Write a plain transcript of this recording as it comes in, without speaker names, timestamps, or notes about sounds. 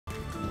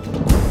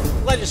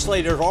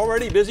Legislators are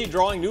already busy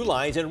drawing new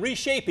lines and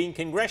reshaping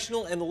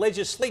congressional and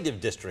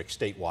legislative districts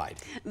statewide.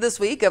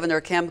 This week,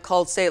 Governor Kemp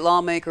called state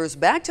lawmakers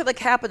back to the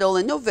Capitol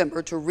in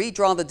November to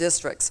redraw the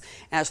districts.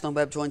 Ashlyn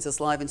Webb joins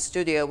us live in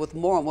studio with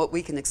more on what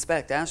we can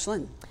expect.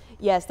 Ashlyn.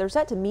 Yes, they're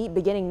set to meet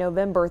beginning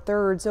November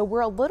 3rd, so we're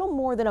a little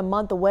more than a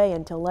month away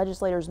until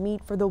legislators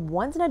meet for the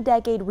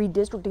once-in-a-decade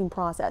redistricting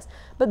process.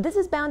 But this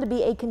is bound to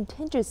be a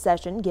contentious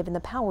session given the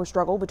power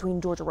struggle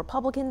between Georgia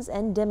Republicans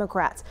and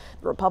Democrats.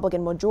 The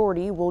Republican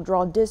majority will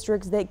draw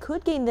districts that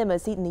could gain them a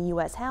seat in the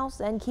U.S. House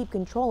and keep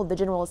control of the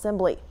General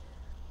Assembly.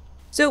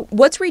 So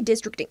what's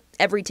redistricting?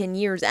 Every 10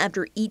 years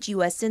after each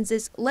U.S.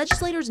 Census,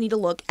 legislators need to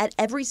look at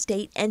every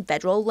state and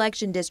federal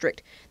election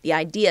district. The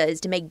idea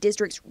is to make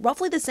districts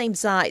roughly the same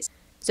size.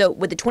 So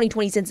with the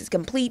 2020 census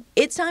complete,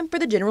 it's time for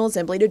the General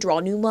Assembly to draw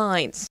new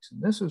lines.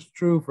 This is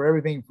true for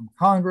everything from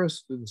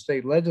Congress to the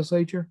state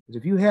legislature.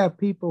 If you have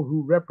people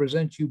who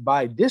represent you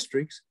by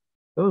districts,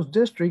 those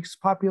districts'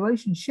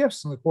 population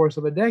shifts in the course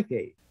of a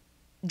decade.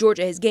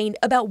 Georgia has gained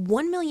about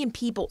 1 million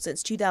people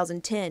since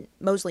 2010,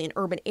 mostly in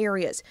urban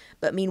areas,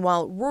 but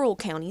meanwhile, rural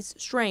counties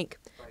shrank.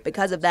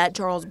 Because of that,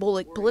 Charles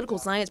Bullock, political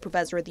science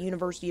professor at the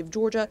University of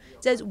Georgia,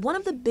 says one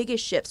of the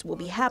biggest shifts will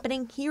be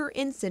happening here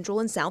in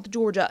central and south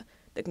Georgia.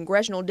 The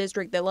congressional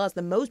district that lost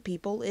the most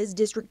people is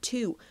District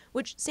 2,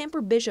 which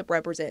Sanford Bishop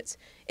represents.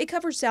 It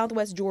covers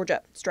southwest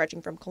Georgia,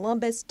 stretching from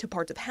Columbus to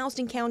parts of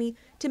Houston County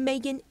to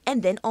Macon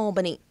and then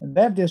Albany. And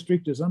that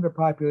district is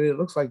underpopulated, it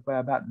looks like, by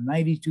about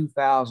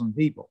 92,000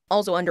 people.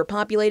 Also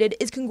underpopulated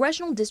is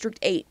Congressional District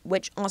 8,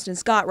 which Austin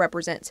Scott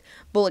represents.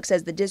 Bullock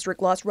says the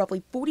district lost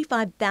roughly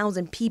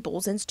 45,000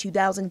 people since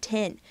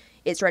 2010.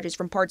 It stretches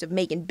from parts of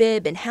Macon,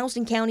 Bibb, and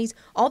Houston counties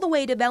all the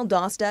way to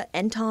Valdosta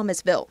and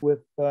Thomasville. With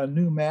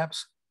new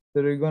maps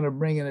that are going to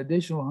bring an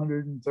additional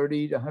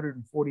 130 to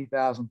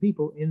 140,000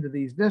 people into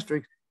these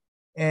districts.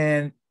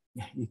 And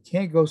you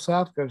can't go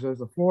south because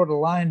there's a Florida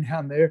line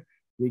down there.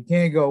 You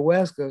can't go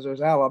west because there's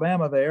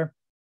Alabama there.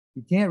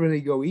 You can't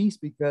really go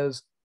east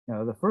because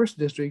the 1st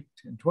district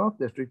and 12th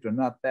district are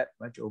not that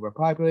much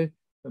overpopulated.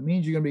 It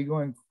means you're going to be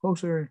going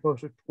closer and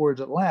closer towards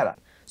Atlanta.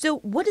 So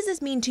what does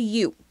this mean to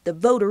you, the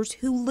voters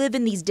who live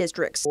in these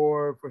districts?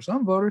 For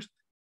some voters,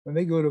 when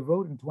they go to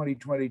vote in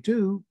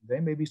 2022, they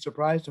may be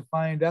surprised to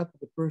find out that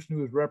the person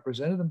who has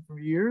represented them for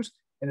years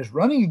and is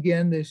running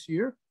again this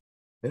year,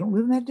 they don't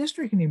live in that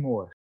district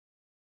anymore.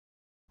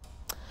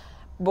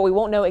 But we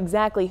won't know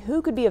exactly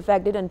who could be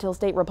affected until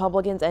state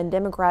Republicans and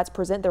Democrats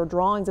present their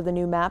drawings of the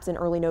new maps in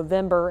early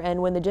November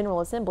and when the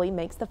General Assembly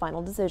makes the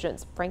final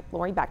decisions. Frank,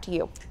 Lori, back to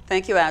you.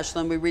 Thank you,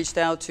 Ashlyn. We reached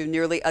out to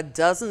nearly a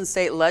dozen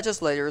state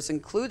legislators,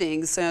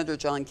 including Senator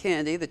John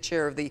Kennedy, the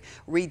chair of the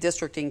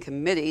Redistricting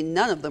Committee.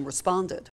 None of them responded.